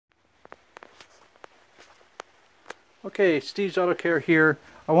Okay, Steve's Auto Care here.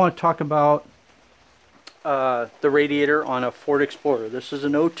 I want to talk about the radiator on a Ford Explorer. This is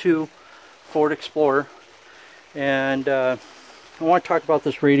an '02 Ford Explorer, and I want to talk about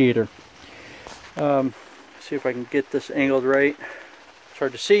this radiator. See if I can get this angled right. It's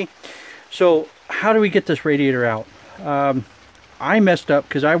hard to see. So, how do we get this radiator out? I messed up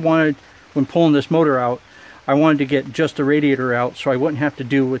because I wanted, when pulling this motor out, I wanted to get just the radiator out so I wouldn't have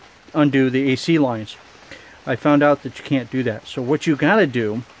to undo the AC lines. I found out that you can't do that. So what you got to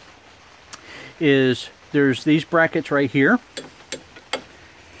do is, there's these brackets right here.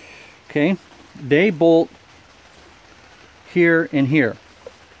 Okay, they bolt here and here.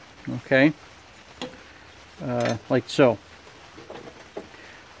 Okay, like so,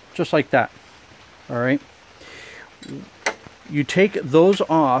 just like that. All right, you take those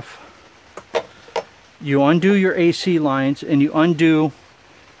off, you undo your AC lines, and you undo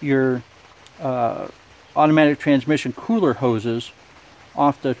your automatic transmission cooler hoses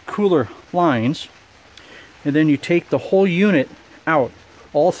off the cooler lines, and then you take the whole unit out.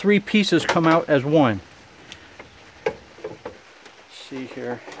 All three pieces come out as one. Let's see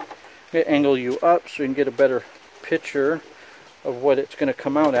here. I'm going to angle you up so you can get a better picture of what it's going to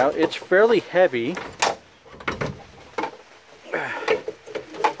come out at. It's fairly heavy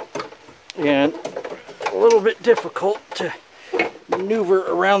and a little bit difficult to maneuver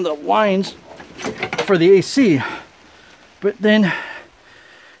around the lines for the AC, but then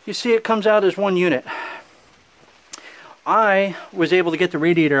you see it comes out as one unit. I was able to get the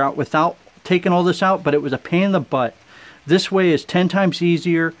radiator out without taking all this out, but it was a pain in the butt. This way is 10 times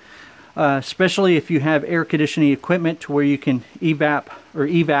easier, especially if you have air conditioning equipment to where you can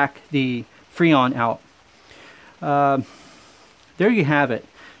evac the Freon out. There you have it.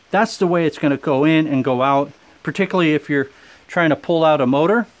 That's the way it's going to go in and go out, particularly if you're trying to pull out a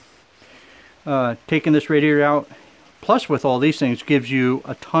motor. Taking this radiator out, plus with all these things, gives you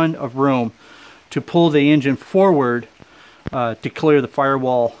a ton of room to pull the engine forward to clear the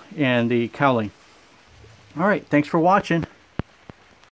firewall and the cowling. Alright, thanks for watching.